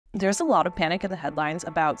There's a lot of panic in the headlines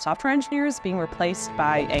about software engineers being replaced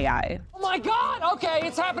by AI. Oh my God! Okay,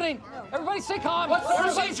 it's happening. Everybody stay calm. What's the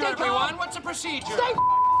procedure, everyone? What's the procedure? Stay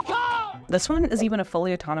calm! This one is even a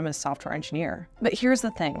fully autonomous software engineer. But here's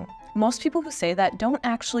the thing. Most people who say that don't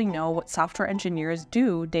actually know what software engineers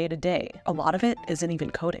do day to day. A lot of it isn't even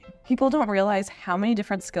coding. People don't realize how many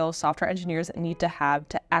different skills software engineers need to have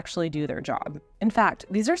to actually do their job. In fact,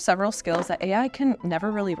 these are several skills that AI can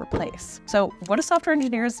never really replace. So what do software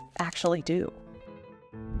engineers actually do?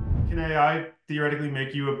 Can AI theoretically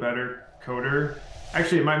make you a better coder?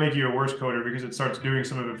 Actually, it might make you a worse coder because it starts doing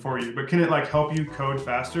some of it for you. But can it like help you code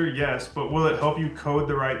faster? Yes. But will it help you code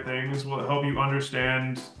the right things? Will it help you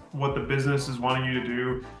understand what the business is wanting you to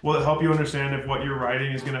do? Will it help you understand if what you're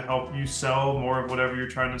writing is going to help you sell more of whatever you're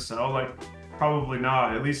trying to sell? Like, probably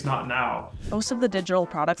not, at least not now. Most of the digital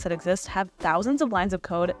products that exist have thousands of lines of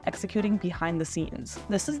code executing behind the scenes.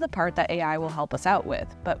 This is the part that AI will help us out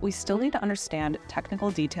with, but we still need to understand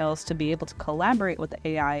technical details to be able to collaborate with the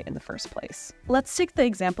AI in the first place. Let's take the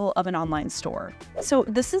example of an online store. So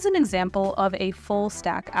this is an example of a full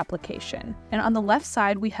stack application. And on the left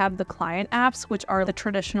side, we have the client apps, which are the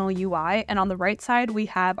traditional UI. And on the right side, we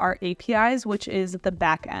have our APIs, which is the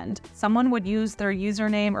back end. Someone would use their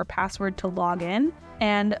username or password to log in,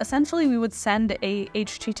 and essentially we would send a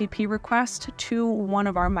HTTP request to one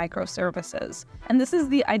of our microservices. And this is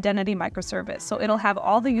the identity microservice. So it'll have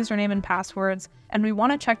all the username and passwords, and we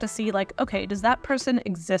want to check to see like, okay, does that person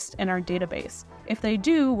exist in our database? If they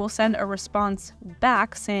do, we'll send a response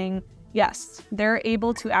back saying, yes, they're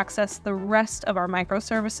able to access the rest of our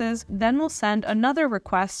microservices. Then we'll send another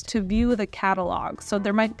request to view the catalog. So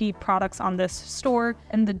there might be products on this store,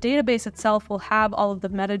 and the database itself will have all of the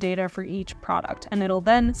metadata for each product. And it'll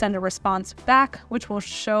then send a response back, which will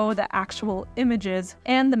show the actual images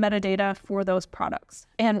and the metadata for those products.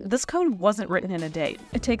 And this code wasn't written in a day.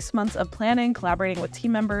 It takes months of planning, collaborating with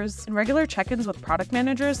team members, and regular check-ins with product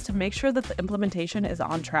managers to make sure that the implementation is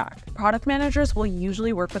on track. Product managers will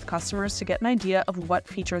usually work with customers to get an idea of what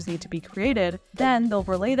features need to be created. Then they'll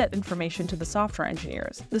relay that information to the software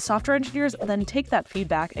engineers. The software engineers then take that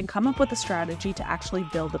feedback and come up with a strategy to actually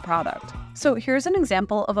build the product. So here's an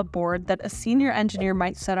example of a board that a senior engineer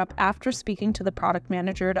might set up after speaking to the product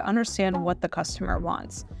manager to understand what the customer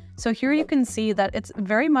wants. So here you can see that it's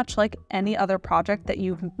very much like any other project that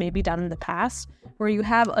you've maybe done in the past, where you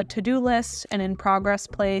have a to-do list, an in-progress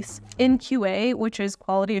place, in QA, which is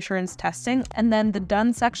quality assurance testing, and then the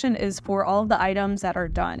done section is for all of the items that are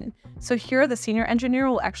done. So here the senior engineer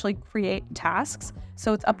will actually create tasks.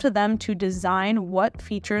 So it's up to them to design what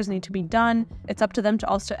features need to be done. It's up to them to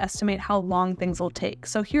also estimate how long things will take.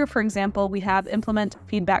 So here, for example, we have implement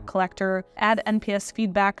feedback collector, add NPS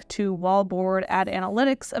feedback to wallboard, add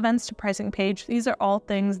analytics events to pricing page. These are all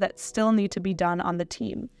things that still need to be done on the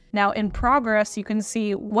team. Now in progress, you can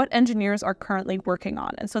see what engineers are currently working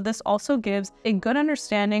on. And so this also gives a good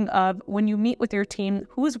understanding of when you meet with your team,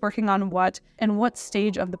 who is working on what and what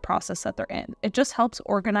stage of the process that they're in. It just helps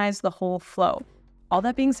organize the whole flow. All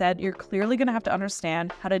that being said, you're clearly going to have to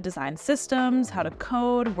understand how to design systems, how to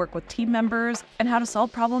code, work with team members, and how to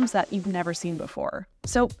solve problems that you've never seen before.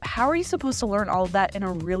 So how are you supposed to learn all of that in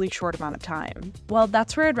a really short amount of time? Well,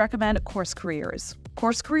 that's where I'd recommend Course Careers.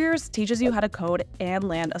 Course Careers teaches you how to code and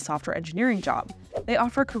land a software engineering job. They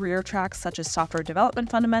offer career tracks such as software development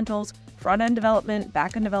fundamentals, front-end development,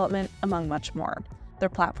 back-end development, among much more. Their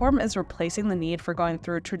platform is replacing the need for going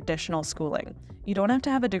through traditional schooling. You don't have to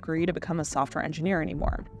have a degree to become a software engineer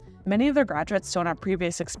anymore. Many of their graduates don't have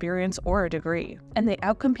previous experience or a degree, and they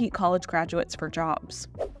outcompete college graduates for jobs.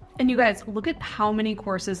 And you guys, look at how many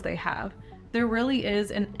courses they have. There really is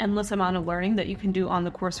an endless amount of learning that you can do on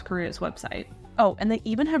the Course Careers website. Oh, and they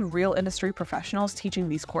even have real industry professionals teaching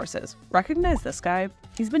these courses. Recognize this guy?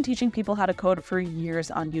 He's been teaching people how to code for years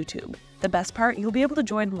on YouTube. The best part, you'll be able to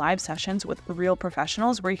join live sessions with real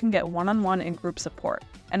professionals where you can get one-on-one and group support.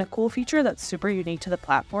 And a cool feature that's super unique to the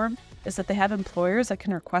platform is that they have employers that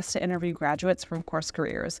can request to interview graduates from Course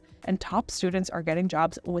Careers, and top students are getting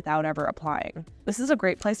jobs without ever applying. This is a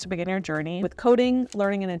great place to begin your journey with coding,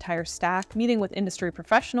 learning an entire stack, meeting with industry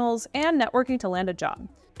professionals, and networking to land a job.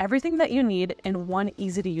 Everything that you need in one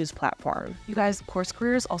easy-to-use platform. You guys, Course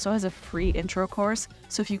Careers also has a free intro course,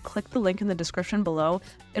 so if you click the link in the description below,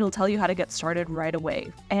 it'll tell you how to get started right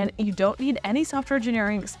away. And you don't need any software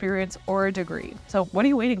engineering experience or a degree, so what are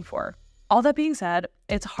you waiting for? All that being said,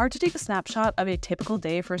 it's hard to take a snapshot of a typical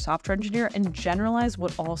day for a software engineer and generalize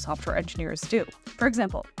what all software engineers do. For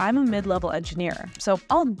example, I'm a mid-level engineer, so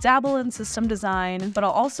I'll dabble in system design, but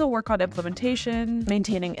I'll also work on implementation,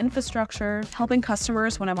 maintaining infrastructure, helping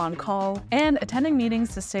customers when I'm on call, and attending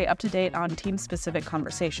meetings to stay up to date on team-specific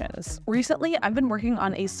conversations. Recently, I've been working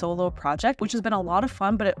on a solo project, which has been a lot of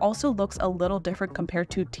fun, but it also looks a little different compared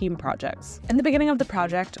to team projects. In the beginning of the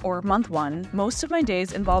project, or month one, most of my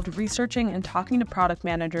days involved researching and talking to product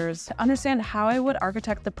managers to understand how I would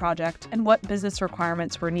architect the project and what business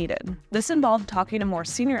requirements were needed. This involved talking to more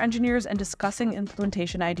senior engineers and discussing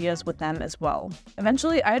implementation ideas with them as well.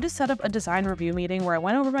 Eventually, I had to set up a design review meeting where I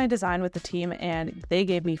went over my design with the team and they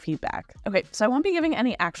gave me feedback. Okay, so I won't be giving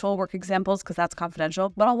any actual work examples because that's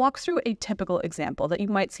confidential, but I'll walk through a typical example that you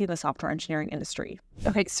might see in the software engineering industry.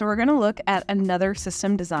 Okay, so we're going to look at another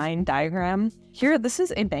system design diagram. Here, this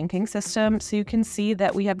is a banking system, so you can see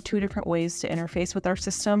that we have two different ways to interface with our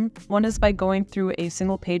system. One is by going through a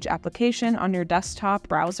single page application on your desktop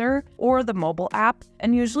browser or the mobile app.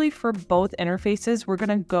 And usually for both interfaces, we're going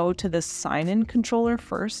to go to the sign-in controller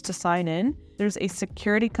first to sign in. There's a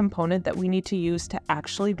security component that we need to use to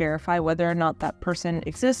actually verify whether or not that person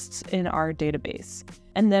exists in our database.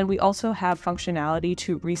 And then we also have functionality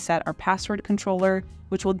to reset our password controller,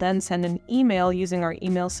 which will then send an email using our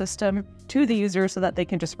email system to the user so that they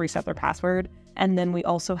can just reset their password. And then we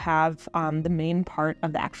also have the main part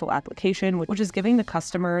of the actual application, which is giving the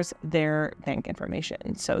customers their bank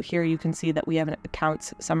information. So here you can see that we have an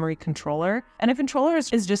accounts summary controller. And a controller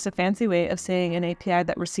is just a fancy way of saying an API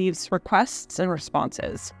that receives requests and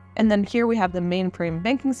responses. And then here we have the mainframe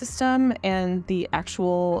banking system and the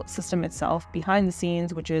actual system itself behind the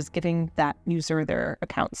scenes, which is giving that user their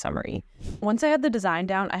account summary. Once I had the design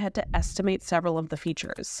down, I had to estimate several of the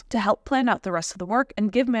features to help plan out the rest of the work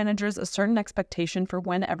and give managers a certain expectation for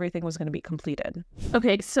when everything was going to be completed.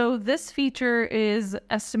 Okay, so this feature is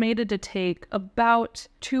estimated to take about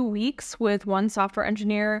 2 weeks with one software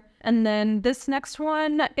engineer. And then this next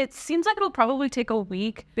one, it seems like it'll probably take a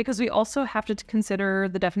week because we also have to consider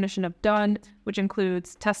the definition of done, which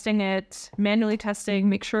includes testing it, manually testing,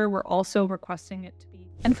 make sure we're also requesting it to be.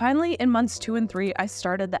 And finally, in months 2 and 3, I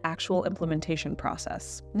started the actual implementation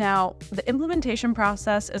process. Now, the implementation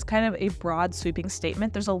process is kind of a broad sweeping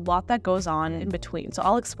statement. There's a lot that goes on in between, so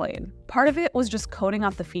I'll explain. Part of it was just coding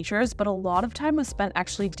out the features, but a lot of time was spent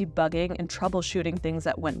actually debugging and troubleshooting things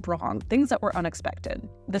that went wrong, things that were unexpected.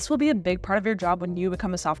 This will be a big part of your job when you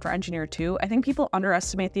become a software engineer too. I think people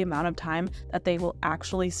underestimate the amount of time that they will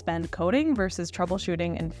actually spend coding versus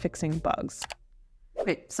troubleshooting and fixing bugs.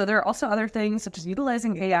 Okay, so there are also other things such as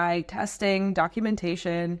utilizing AI, testing,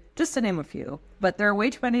 documentation, just to name a few. But there are way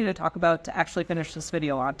too many to talk about to actually finish this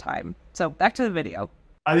video on time. So back to the video.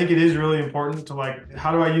 I think it is really important to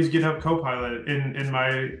how do I use GitHub Copilot in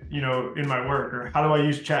my work, or how do I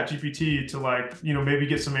use ChatGPT to maybe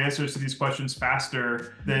get some answers to these questions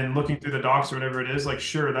faster than looking through the docs or whatever it is.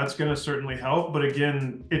 Sure, that's going to certainly help, but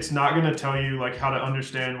again, it's not going to tell you how to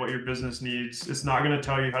understand what your business needs. It's not going to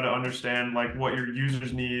tell you how to understand what your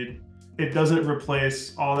users need. It doesn't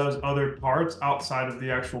replace all those other parts outside of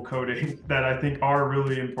the actual coding that I think are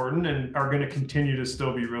really important and are going to continue to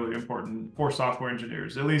still be really important for software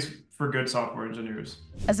engineers, at least for good software engineers.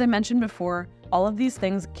 As I mentioned before, all of these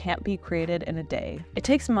things can't be created in a day. It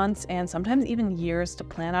takes months and sometimes even years to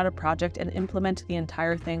plan out a project and implement the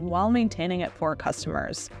entire thing while maintaining it for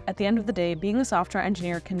customers. At the end of the day, being a software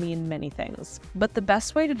engineer can mean many things, but the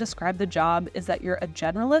best way to describe the job is that you're a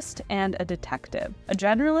generalist and a detective. A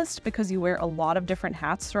generalist because you wear a lot of different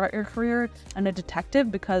hats throughout your career, and a detective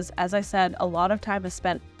because, as I said, a lot of time is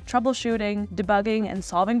spent troubleshooting, debugging, and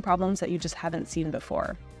solving problems that you just haven't seen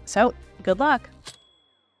before. So, good luck!